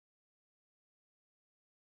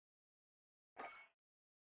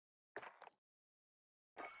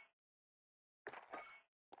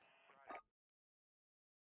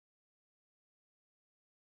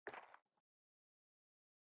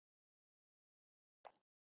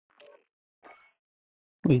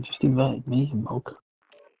You just invited me, you mug.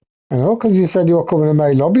 I know, because you said you were coming to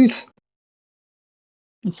my lobbies.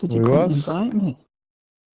 You said you couldn't invite me.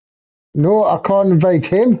 No, I can't invite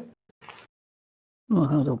him. Well,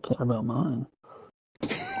 I don't care about mine.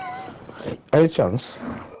 Any chance?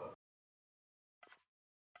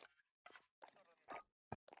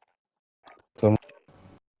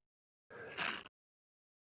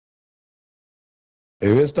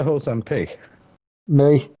 Who is the host MP?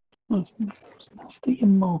 Me. It's nasty, you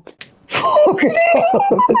mug. Fucking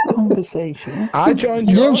hell. This conversation. I joined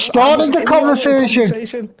You yours. started the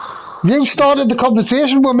conversation. You started the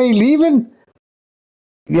conversation with me leaving.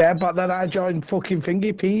 Yeah, but then I joined fucking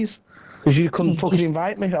Thingy Peas. Because you couldn't fucking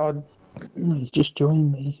invite me. Or... No, he just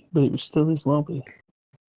joined me, but it was still his lobby.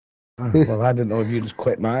 Oh, well, I didn't know if you just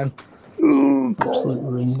quit mine. Absolute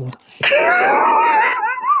ringer.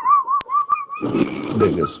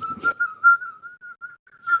 Niggas.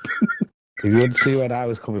 If you would see where I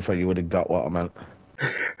was coming from, you would have got what I meant.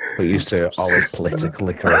 But you used to always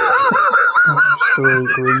politically correct.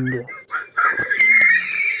 Absolute ringer.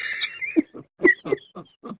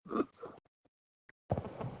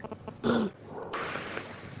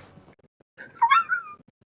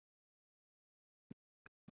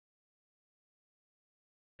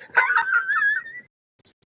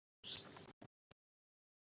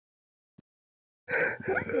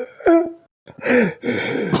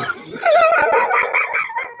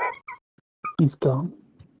 He's gone.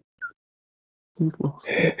 He's lost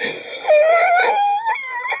it.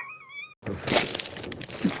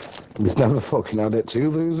 He's never fucking had it to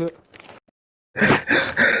lose it.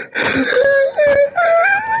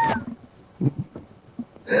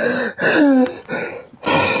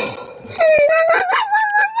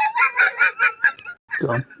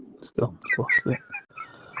 Gone. It's gone. It's lost it.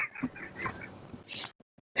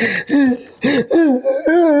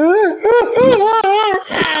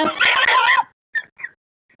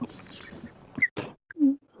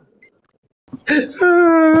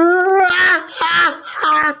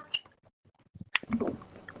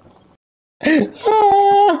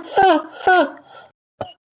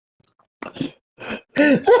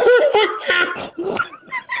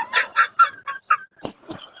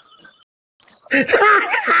 You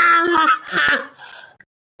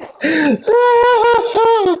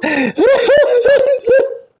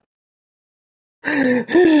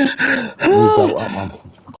got that, man.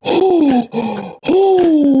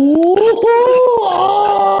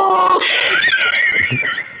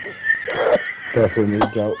 Definitely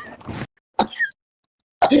need out.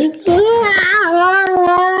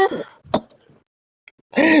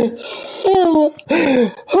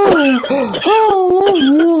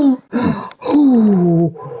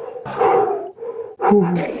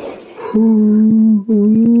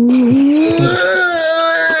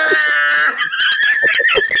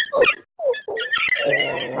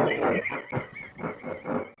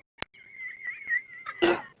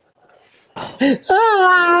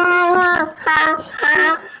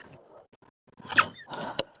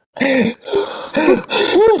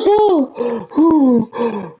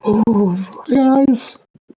 Guys,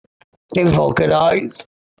 you fucking eyes.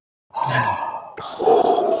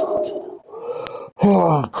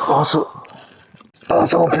 Oh,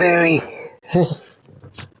 so blurry. I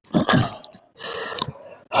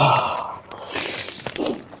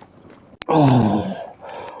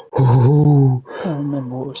can't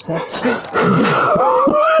remember what was said.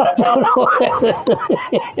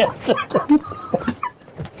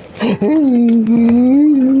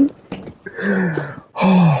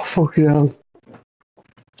 Oh, fucking hell.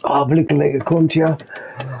 Oh, blinking like a cunt, yeah.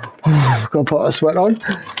 Gotta put a sweat on.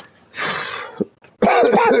 I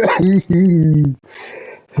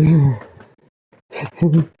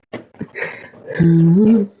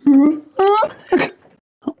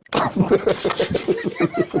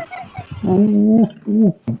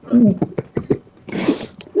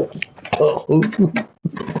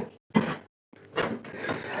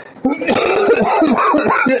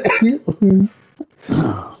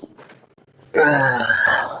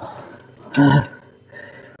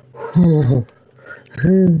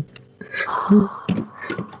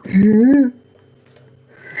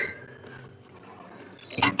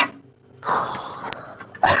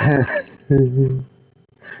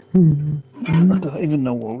don't even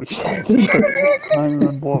know what we said. I don't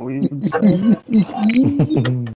remember what we even said.